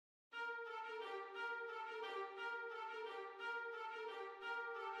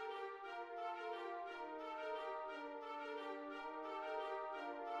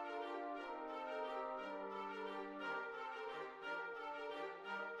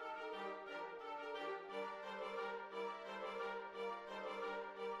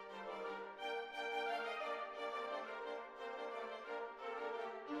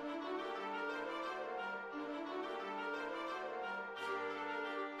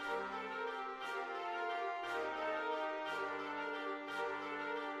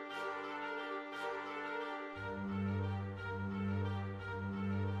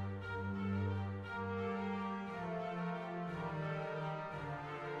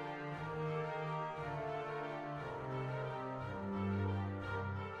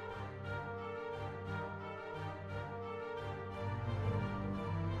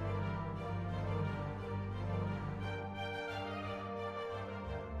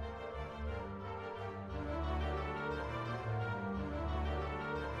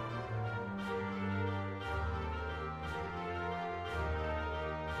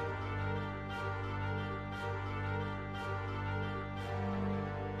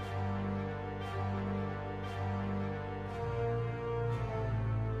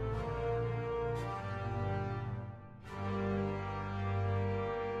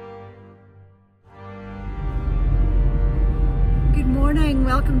morning,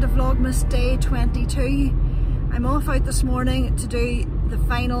 welcome to Vlogmas day 22. I'm off out this morning to do the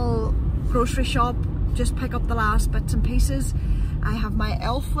final grocery shop, just pick up the last bits and pieces. I have my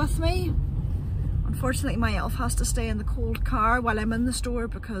elf with me. Unfortunately my elf has to stay in the cold car while I'm in the store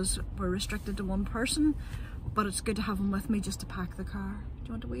because we're restricted to one person, but it's good to have him with me just to pack the car. Do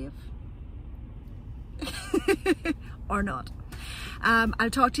you want to wave? Or not. I'll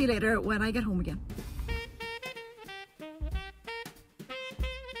talk to you later when I get home again.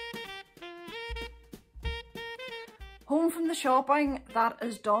 Home from the shopping, that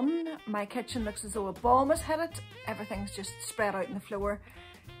is done. My kitchen looks as though a bomb has hit it. Everything's just spread out on the floor.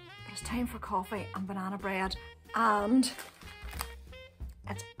 But it's time for coffee and banana bread, and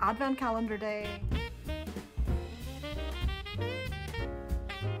it's Advent calendar day.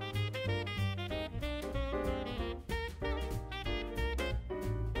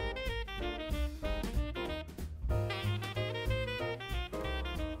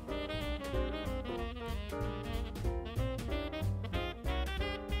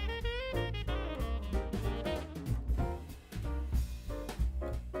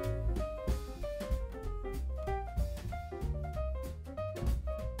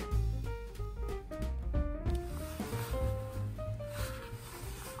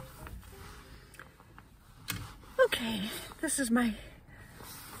 Okay, this is my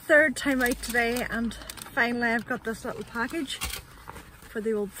third time out today, and finally I've got this little package for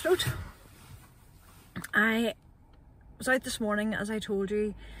the old throat. I was out this morning, as I told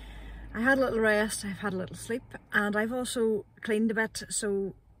you. I had a little rest, I've had a little sleep, and I've also cleaned a bit,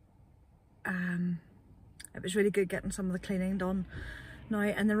 so it was really good getting some of the cleaning done now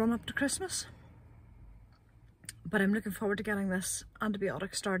in the run up to Christmas. But I'm looking forward to getting this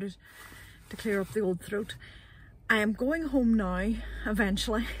antibiotic started to clear up the old throat. I am going home now,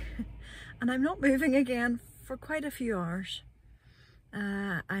 eventually, and I'm not moving again for quite a few hours.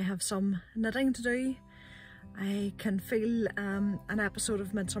 I have some knitting to do. I can feel an episode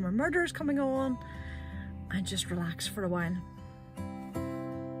of Midsummer Murders coming on, and just relax for a while.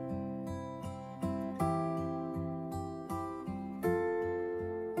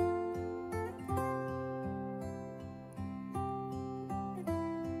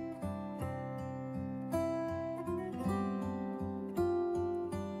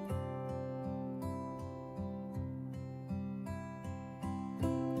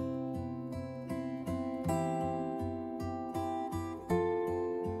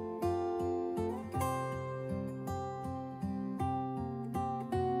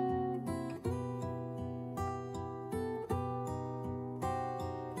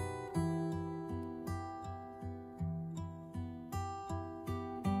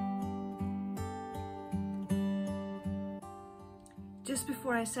 Just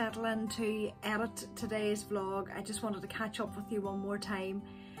before I settle in to edit today's vlog, I just wanted to catch up with you one more time.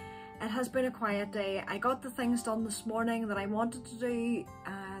 It has been a quiet day. I got the things done this morning that I wanted to do,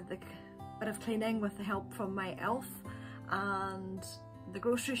 the bit of cleaning with the help from my elf, and the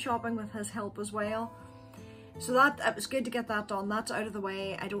grocery shopping with his help as well. So it was good to get that done. That's out of the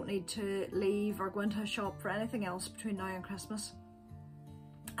way. I don't need to leave or go into a shop for anything else between now and Christmas.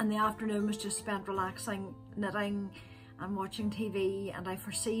 And the afternoon was just spent relaxing, knitting, and watching TV, and I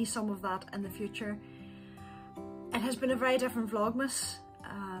foresee some of that in the future. It has been a very different Vlogmas.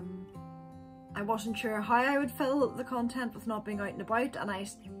 I wasn't sure how I would fill the content with not being out and about, and I'm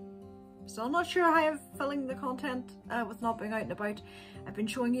still not sure how I'm filling the content with not being out and about. I've been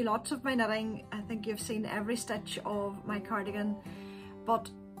showing you lots of my knitting. I think you've seen every stitch of my cardigan, but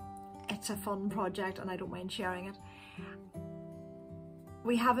it's a fun project and I don't mind sharing it.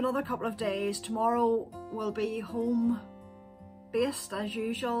 We have another couple of days. Tomorrow will be home based as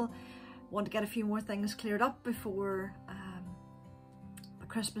usual. Want to get a few more things cleared up before the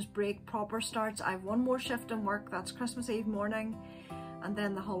Christmas break proper starts. I have one more shift in work, that's Christmas Eve morning, and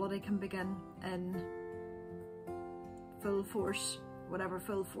then the holiday can begin in full force, whatever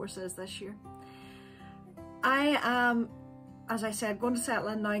full force is this year. I am, as I said, going to settle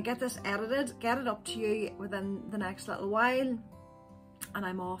in now, get this edited, get it up to you within the next little while, and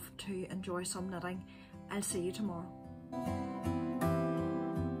I'm off to enjoy some knitting. I'll see you tomorrow.